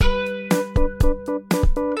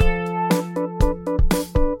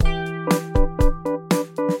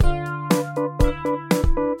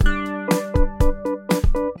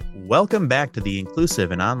Welcome back to the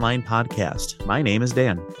Inclusive and Online Podcast. My name is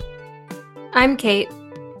Dan. I'm Kate.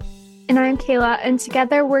 And I'm Kayla, and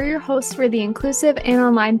together we're your hosts for the Inclusive and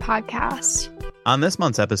Online Podcast. On this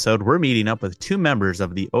month's episode, we're meeting up with two members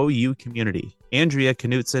of the OU community, Andrea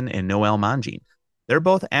Knutson and Noelle Mangine. They're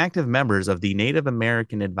both active members of the Native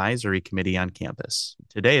American Advisory Committee on campus.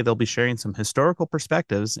 Today, they'll be sharing some historical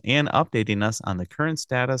perspectives and updating us on the current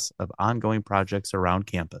status of ongoing projects around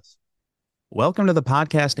campus. Welcome to the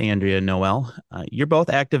podcast, Andrea and Noelle. You're both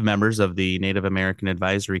active members of the Native American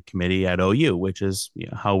Advisory Committee at OU, which is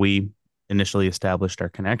how we initially established our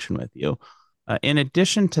connection with you. In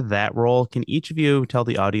addition to that role, can each of you tell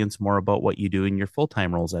the audience more about what you do in your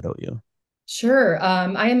full-time roles at OU? Sure.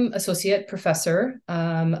 I'm associate professor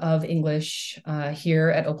of English here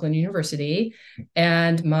at Oakland University,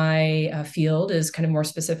 and my field is kind of more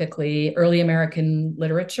specifically early American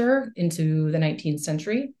literature into the 19th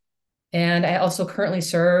century. And I also currently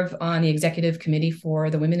serve on the executive committee for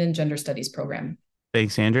the Women and Gender Studies program.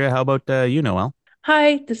 Thanks, Andrea. How about you, Noelle?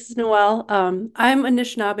 Hi, this is Noelle. I'm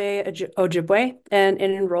Anishinaabe Ojibwe and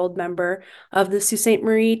an enrolled member of the Sault Ste.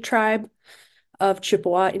 Marie tribe of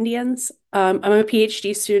Chippewa Indians. I'm a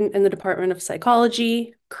PhD student in the Department of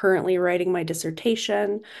Psychology, currently writing my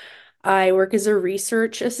dissertation. I work as a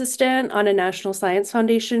research assistant on a National Science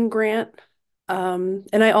Foundation grant, and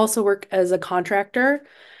I also work as a contractor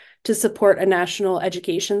to support a national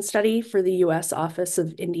education study for the U.S. Office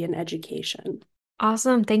of Indian Education.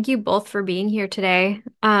 Awesome. Thank you both for being here today.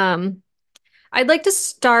 I'd like to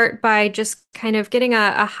start by just kind of getting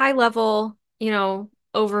a high level,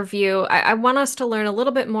 overview. I want us to learn a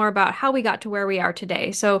little bit more about how we got to where we are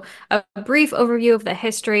today. So a brief overview of the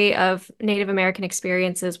history of Native American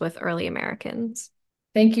experiences with early Americans.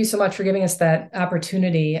 Thank you so much for giving us that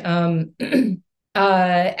opportunity.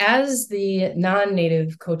 As the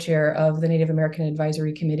non-Native co-chair of the Native American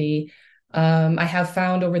Advisory Committee, I have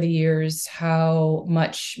found over the years how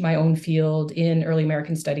much my own field in early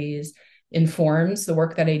American studies informs the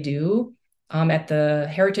work that I do at the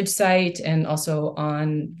heritage site and also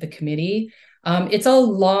on the committee. It's a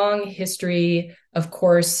long history, of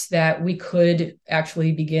course, that we could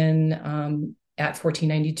actually begin at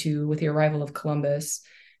 1492 with the arrival of Columbus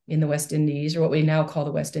in the West Indies, or what we now call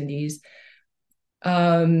the West Indies.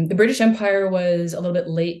 The British Empire was a little bit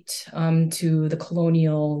late to the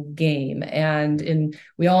colonial game, and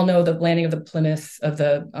we all know the landing of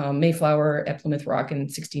the Mayflower at Plymouth Rock in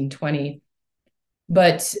 1620.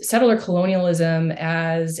 But settler colonialism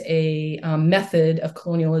as a method of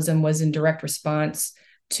colonialism was in direct response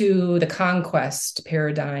to the conquest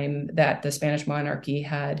paradigm that the Spanish monarchy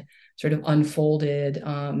had sort of unfolded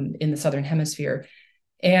in the Southern Hemisphere.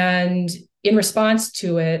 And in response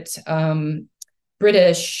to it,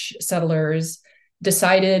 British settlers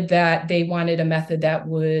decided that they wanted a method that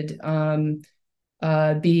would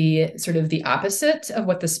be sort of the opposite of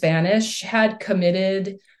what the Spanish had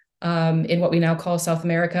committed in what we now call South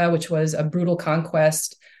America, which was a brutal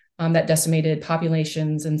conquest that decimated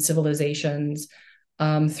populations and civilizations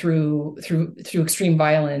through extreme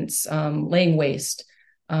violence, laying waste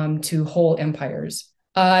to whole empires.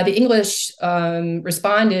 The English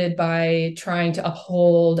responded by trying to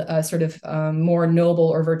uphold a sort of more noble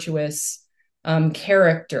or virtuous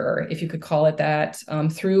character, if you could call it that,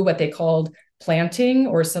 through what they called planting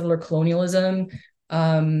or settler colonialism.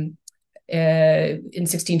 In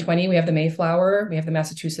 1620, we have the Mayflower, we have the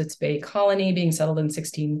Massachusetts Bay Colony being settled in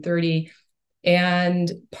 1630.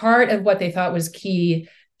 And part of what they thought was key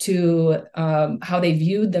to how they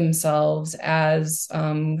viewed themselves as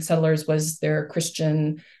settlers was their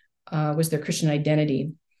Christian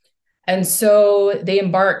identity. And so they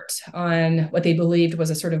embarked on what they believed was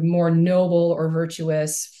a sort of more noble or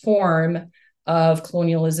virtuous form of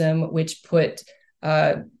colonialism, which put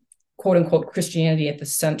quote unquote Christianity at the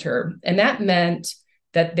center. And that meant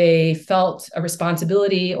that they felt a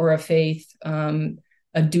responsibility or a faith,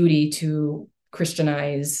 a duty to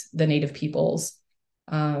Christianize the native peoples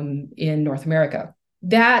in North America.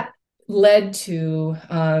 That led to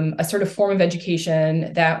a sort of form of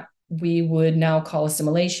education that we would now call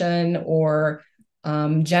assimilation or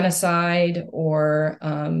genocide, or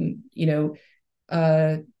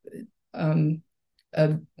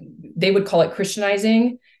they would call it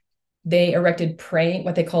Christianizing. They erected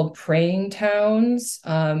what they called praying towns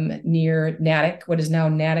near Natick, what is now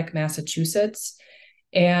Natick, Massachusetts.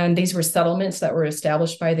 And these were settlements that were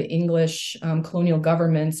established by the English colonial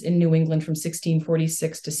governments in New England from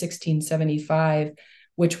 1646 to 1675,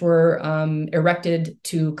 which were erected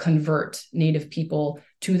to convert Native people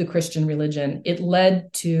to the Christian religion. It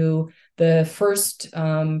led to the first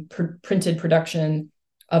printed production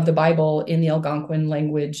of the Bible in the Algonquin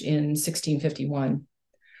language in 1651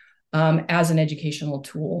 as an educational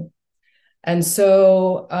tool. And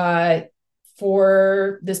so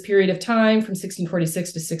for this period of time, from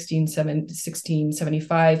 1646 to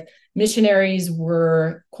 1675, missionaries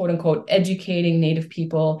were, quote unquote, educating Native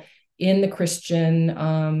people in the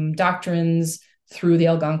Christian doctrines through the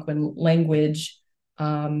Algonquin language.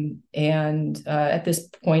 At this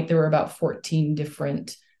point, there were about 14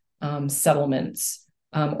 different settlements,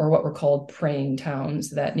 or what were called praying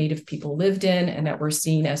towns, that Native people lived in and that were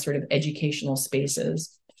seen as sort of educational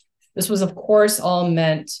spaces. This was, of course, all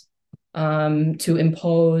meant to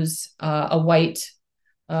impose a white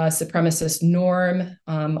supremacist norm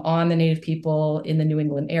on the Native people in the New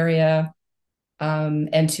England area,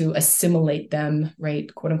 and to assimilate them,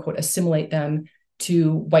 right, quote unquote, assimilate them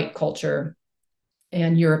to white culture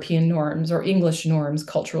and European norms or English norms,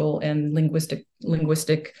 cultural and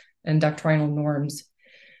linguistic and doctrinal norms.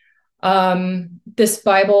 This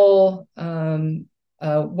Bible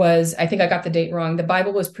was, I think I got the date wrong. The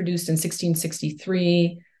Bible was produced in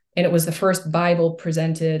 1663, and it was the first Bible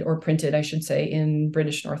presented or printed, I should say, in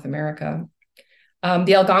British North America.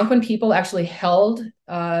 The Algonquin people actually held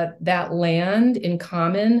that land in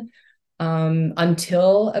common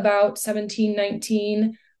until about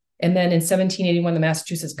 1719. And then in 1781, the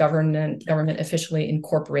Massachusetts government officially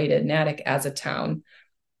incorporated Natick as a town.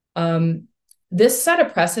 This set a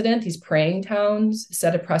precedent, these praying towns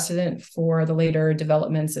set a precedent for the later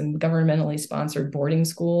developments in governmentally sponsored boarding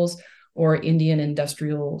schools or Indian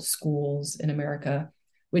industrial schools in America,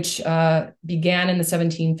 which began in the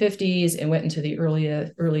 1750s and went into the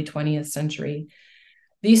early 20th century.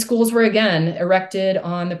 These schools were, again, erected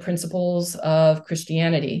on the principles of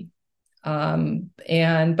Christianity.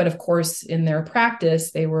 But of course, in their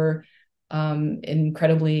practice, they were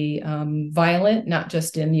incredibly violent, not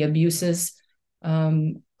just in the abuses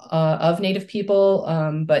of Native people,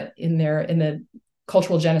 but in the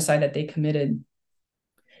cultural genocide that they committed.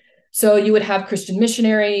 So you would have Christian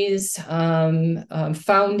missionaries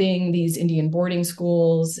founding these Indian boarding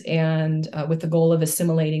schools, and with the goal of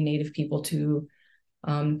assimilating Native people to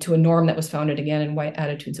a norm that was founded again in white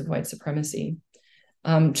attitudes of white supremacy.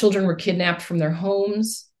 Children were kidnapped from their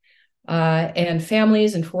homes and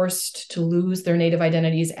families and forced to lose their Native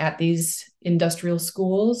identities at these industrial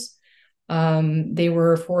schools. They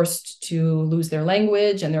were forced to lose their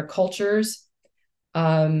language and their cultures.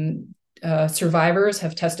 Survivors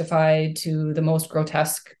have testified to the most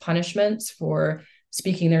grotesque punishments for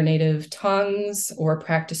speaking their native tongues or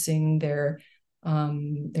practicing their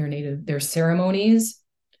ceremonies.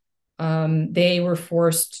 They were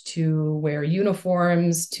forced to wear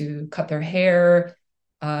uniforms, to cut their hair,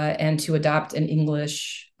 and to adopt an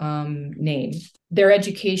English name. Their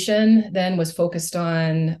education then was focused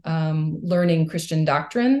on learning Christian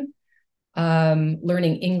doctrine,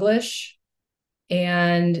 learning English,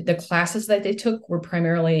 and the classes that they took were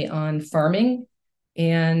primarily on farming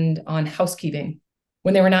and on housekeeping.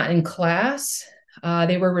 When they were not in class,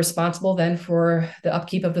 they were responsible then for the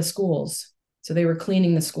upkeep of the schools. So they were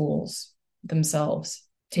cleaning the schools themselves,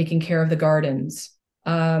 taking care of the gardens.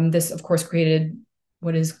 This, of course, created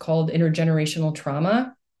what is called intergenerational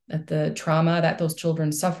trauma. That the trauma that those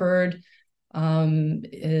children suffered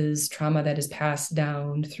is trauma that is passed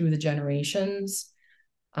down through the generations.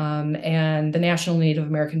 And the National Native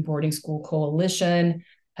American Boarding School Coalition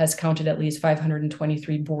has counted at least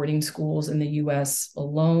 523 boarding schools in the U.S.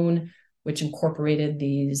 alone, which incorporated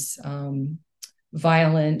these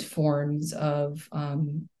violent forms of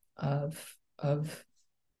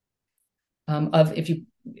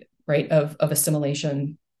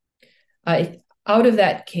assimilation. Out of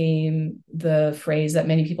that came the phrase that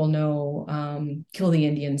many people know, kill the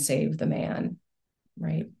Indian, save the man,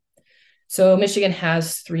 right? So Michigan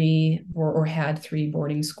has three had three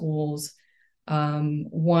boarding schools.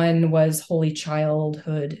 One was Holy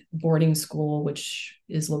Childhood Boarding School, which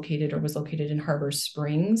was located in Harbor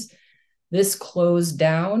Springs. This closed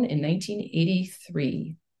down in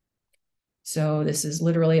 1983. So this is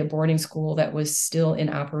literally a boarding school that was still in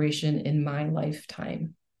operation in my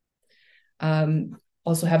lifetime.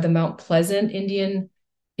 Also have the Mount Pleasant Indian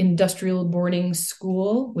Industrial Boarding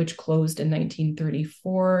School, which closed in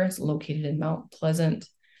 1934. It's located in Mount Pleasant.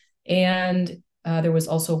 And there was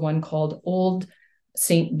also one called Old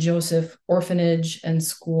St. Joseph Orphanage and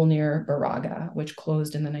School near Baraga, which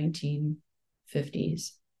closed in the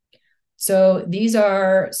 1950s. So these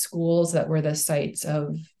are schools that were the sites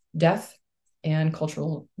of death and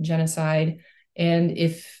cultural genocide. And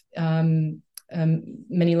if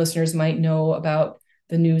many listeners might know about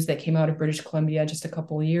the news that came out of British Columbia just a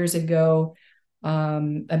couple of years ago,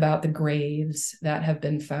 about the graves that have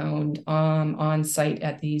been found on site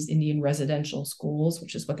at these Indian residential schools,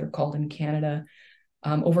 which is what they're called in Canada.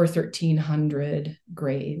 Over 1,300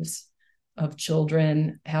 graves of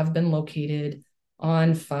children have been located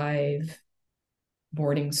on 5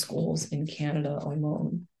 boarding schools in Canada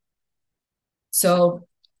alone. So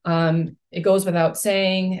it goes without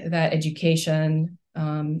saying that education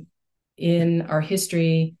in our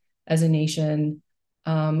history as a nation,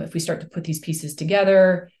 if we start to put these pieces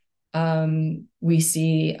together, we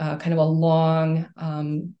see kind of a long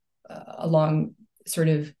sort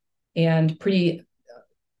of and pretty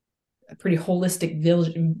holistic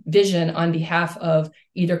vision on behalf of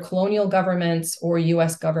either colonial governments or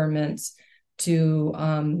U.S. governments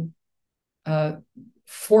to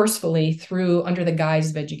forcefully, under the guise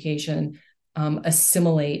of education,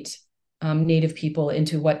 assimilate Native people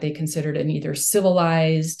into what they considered an either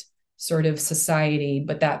civilized sort of society,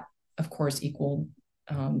 but that, of course, equaled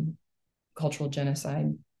cultural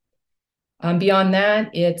genocide. Beyond that,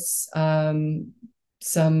 it's as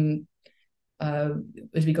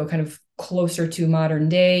we go kind of closer to modern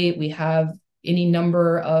day, we have any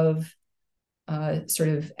number of sort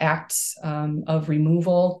of acts of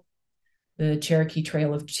removal. The Cherokee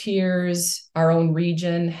Trail of Tears. Our own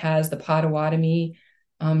region has the Potawatomi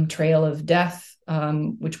Trail of Death,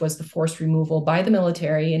 which was the forced removal by the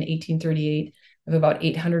military in 1838 of about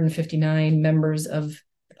 859 members of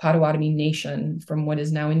the Potawatomi Nation from what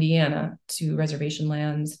is now Indiana to reservation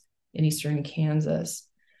lands in eastern Kansas.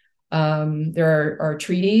 There are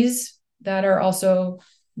treaties that are also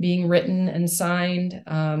being written and signed.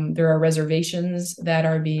 There are reservations that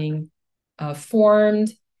are being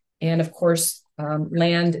formed. And of course,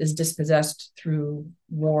 land is dispossessed through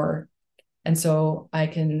war. And so I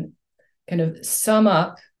can kind of sum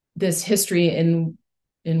up this history in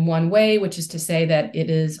one way, which is to say that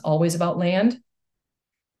it is always about land,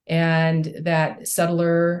 and that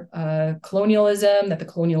settler colonialism, that the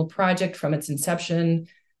colonial project from its inception,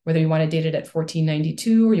 whether you want to date it at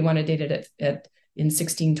 1492 or you want to date it in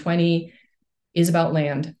 1620, is about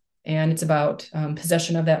land. And it's about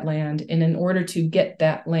possession of that land. And in order to get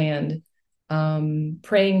that land,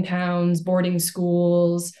 praying towns, boarding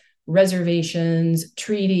schools, reservations,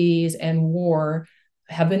 treaties, and war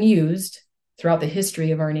have been used throughout the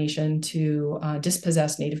history of our nation to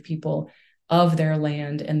dispossess Native people of their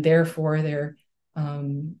land and therefore their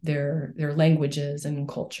languages and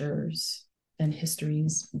cultures and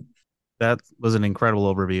histories. That was an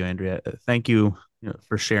incredible overview, Andrea. Thank you,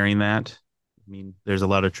 for sharing that. I mean, there's a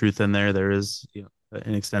lot of truth in there. There is,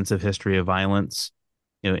 an extensive history of violence,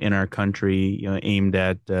 in our country, aimed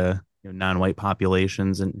at non-white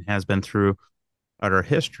populations, and has been throughout our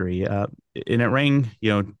history. And it rang,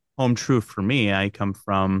 home true for me. I come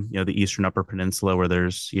from, the Eastern Upper Peninsula, where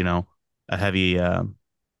there's, a heavy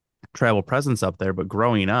tribal presence up there. But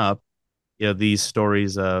growing up, these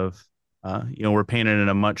stories of, were painted in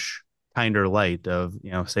a much kinder light of,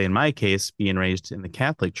 say in my case, being raised in the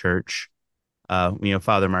Catholic Church.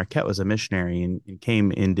 Father Marquette was a missionary and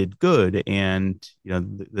came and did good. And,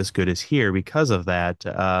 this good is here because of that.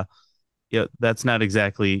 That's not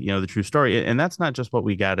exactly, the true story. And that's not just what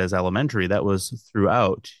we got as elementary. That was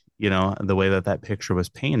throughout, the way that picture was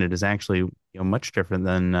painted is actually, much different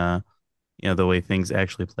than, the way things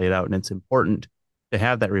actually played out. And it's important to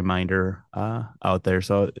have that reminder out there.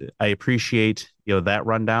 So I appreciate, that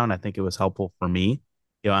rundown. I think it was helpful for me,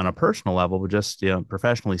 on a personal level, but just,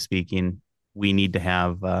 professionally speaking, we need to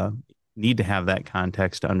have that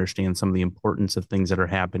context to understand some of the importance of things that are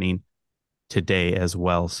happening today as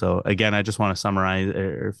well. So again, I just want to summarize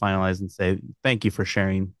or finalize and say thank you for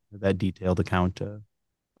sharing that detailed account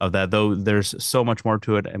of that. Though there's so much more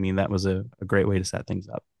to it. I mean, that was a great way to set things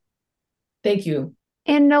up. Thank you.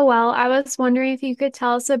 And Noelle, I was wondering if you could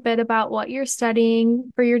tell us a bit about what you're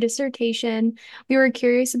studying for your dissertation. We were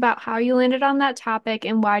curious about how you landed on that topic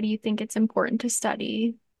and why do you think it's important to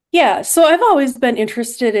study? Yeah, so I've always been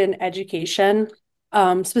interested in education,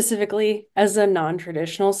 specifically as a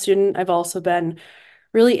non-traditional student. I've also been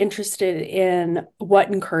really interested in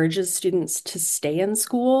what encourages students to stay in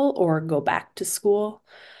school or go back to school.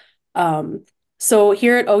 So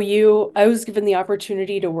here at OU, I was given the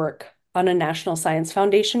opportunity to work on a National Science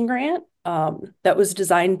Foundation grant that was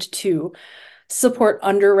designed to support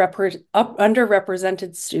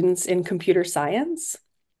underrepresented students in computer science.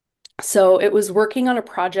 So it was working on a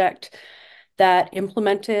project that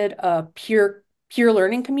implemented a peer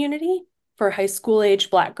learning community for high school age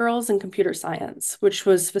Black girls in computer science, which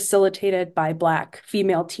was facilitated by Black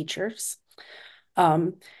female teachers.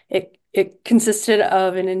 It It consisted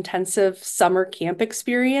of an intensive summer camp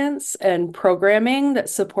experience and programming that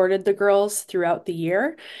supported the girls throughout the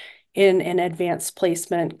year in an advanced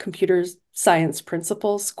placement computer science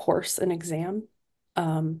principles course and exam.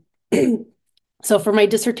 So for my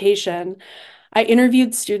dissertation, I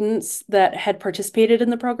interviewed students that had participated in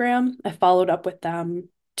the program. I followed up with them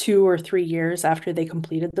 2 or 3 years after they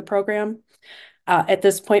completed the program. At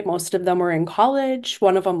this point, most of them were in college.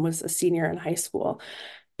 One of them was a senior in high school.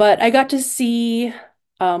 But I got to see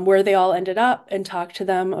where they all ended up and talk to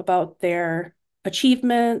them about their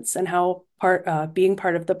achievements and how being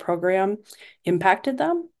part of the program impacted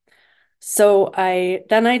them. So I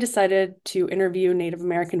decided to interview Native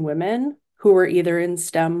American women who were either in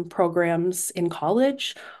STEM programs in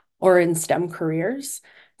college or in STEM careers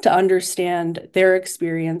to understand their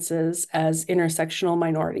experiences as intersectional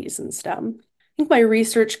minorities in STEM. I think my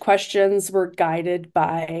research questions were guided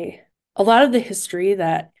by a lot of the history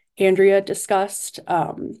that Andrea discussed,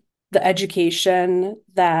 the education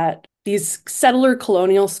that these settler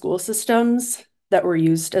colonial school systems that were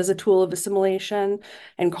used as a tool of assimilation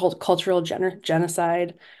and cultural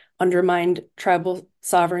genocide undermined tribal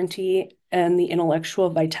sovereignty and the intellectual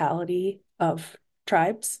vitality of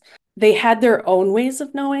tribes. They had their own ways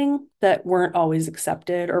of knowing that weren't always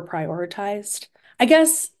accepted or prioritized. I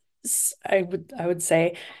guess I would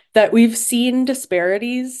say that we've seen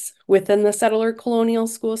disparities within the settler colonial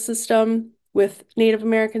school system with Native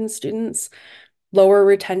American students, lower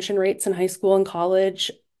retention rates in high school and college,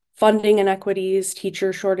 funding inequities,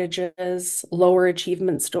 teacher shortages, lower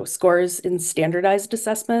achievement scores in standardized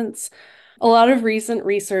assessments. A lot of recent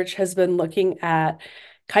research has been looking at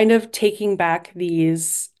kind of taking back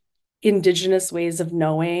these Indigenous ways of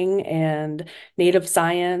knowing and Native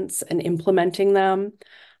science and implementing them.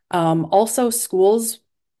 Also, schools,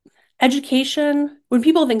 education. When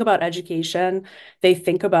people think about education, they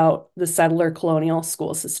think about the settler colonial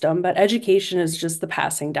school system, but education is just the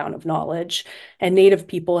passing down of knowledge. And Native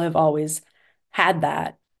people have always had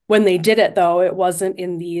that. When they did it, though, it wasn't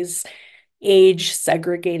in these age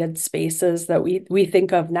segregated spaces that we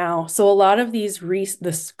think of now. So a lot of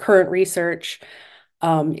this current research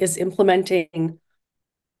is implementing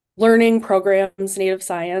learning programs, Native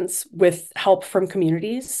science, with help from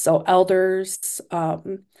communities. So elders,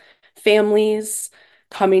 families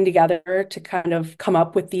coming together to kind of come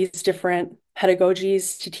up with these different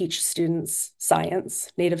pedagogies to teach students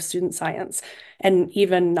science, Native student science, and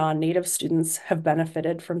even non-Native students have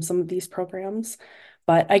benefited from some of these programs.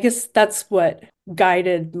 But I guess that's what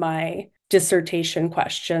guided my dissertation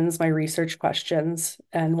questions, my research questions,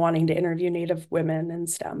 and wanting to interview Native women in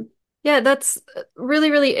STEM. Yeah, that's really,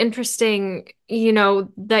 really interesting,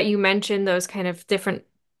 that you mentioned those kind of different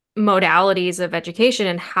modalities of education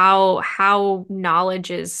and how knowledge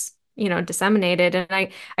is, disseminated. And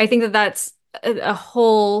I think that that's a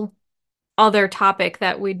whole other topic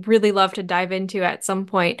that we'd really love to dive into at some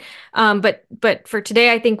point. But for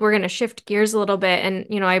today, I think we're going to shift gears a little bit. And,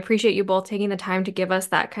 I appreciate you both taking the time to give us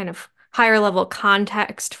that kind of higher level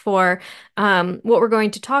context for what we're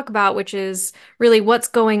going to talk about, which is really what's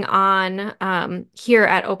going on here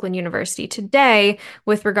at Oakland University today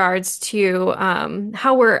with regards to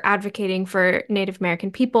how we're advocating for Native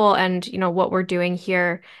American people and, what we're doing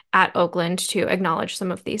here at Oakland to acknowledge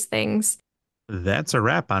some of these things. That's a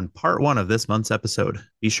wrap on part 1 of this month's episode.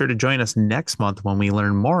 Be sure to join us next month when we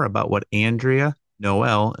learn more about what Andrea,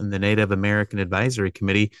 Noelle, and the Native American Advisory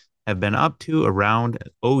Committee have been up to around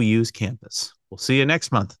OU's campus. We'll see you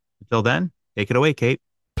next month. Until then, take it away, Kate.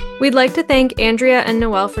 We'd like to thank Andrea and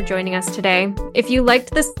Noelle for joining us today. If you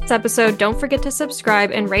liked this episode, don't forget to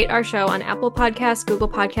subscribe and rate our show on Apple Podcasts, Google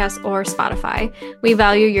Podcasts, or Spotify. We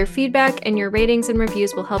value your feedback, and your ratings and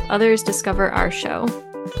reviews will help others discover our show.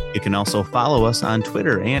 You can also follow us on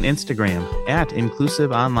Twitter and Instagram at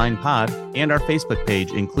Inclusive Online Pod and our Facebook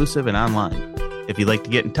page, Inclusive and Online. If you'd like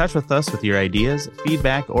to get in touch with us with your ideas,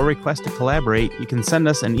 feedback, or request to collaborate, you can send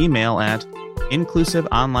us an email at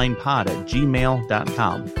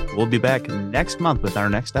inclusiveonlinepod@gmail.com. We'll be back next month with our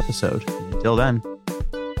next episode. Until then,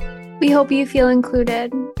 we hope you feel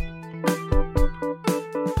included.